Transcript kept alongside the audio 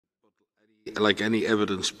like any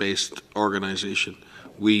evidence-based organisation,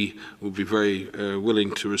 we will be very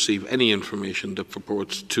willing to receive any information that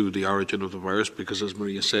purports to the origin of the virus, because, as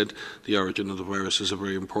Maria said, the origin of the virus is a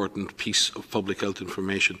very important piece of public health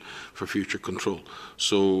information for future control.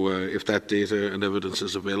 So if that data and evidence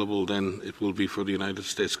is available, then it will be for the United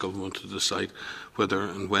States government to decide whether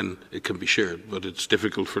and when it can be shared. But it's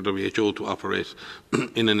difficult for WHO to operate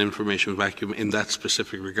in an information vacuum in that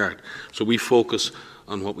specific regard. So we focus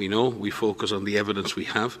on what we know, we focus on the evidence we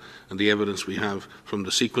have, and the evidence we have from the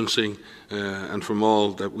sequencing and from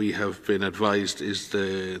all that we have been advised is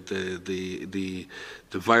the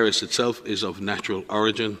virus itself is of natural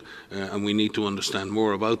origin, and we need to understand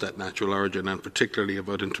more about that natural origin, and particularly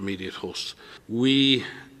about intermediate hosts. We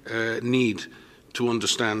need to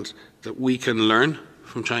understand that we can learn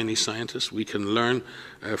from Chinese scientists, we can learn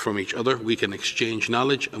from each other, we can exchange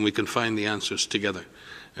knowledge, and we can find the answers together.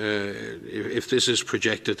 If this is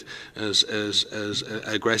projected as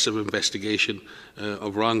aggressive investigation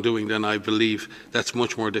of wrongdoing, then I believe that's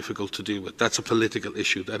much more difficult to deal with. That's a political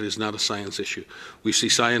issue. That is not a science issue. We see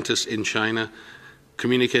scientists in China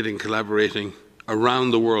communicating, collaborating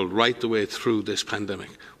around the world right the way through this pandemic.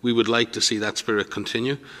 We would like to see that spirit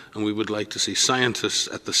continue, and we would like to see scientists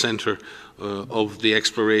at the centre of the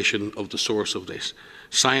exploration of the source of this.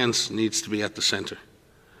 Science needs to be at the centre.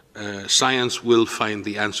 Science will find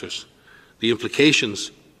the answers. The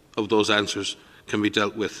implications of those answers can be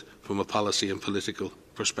dealt with from a policy and political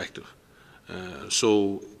perspective.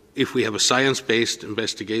 So if we have a science-based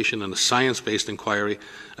investigation and a science-based inquiry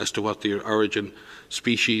as to what the origin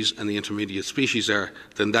species and the intermediate species are,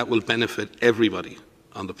 then that will benefit everybody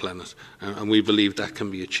on the planet. And we believe that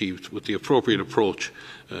can be achieved with the appropriate approach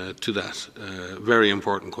to that very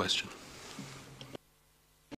important question.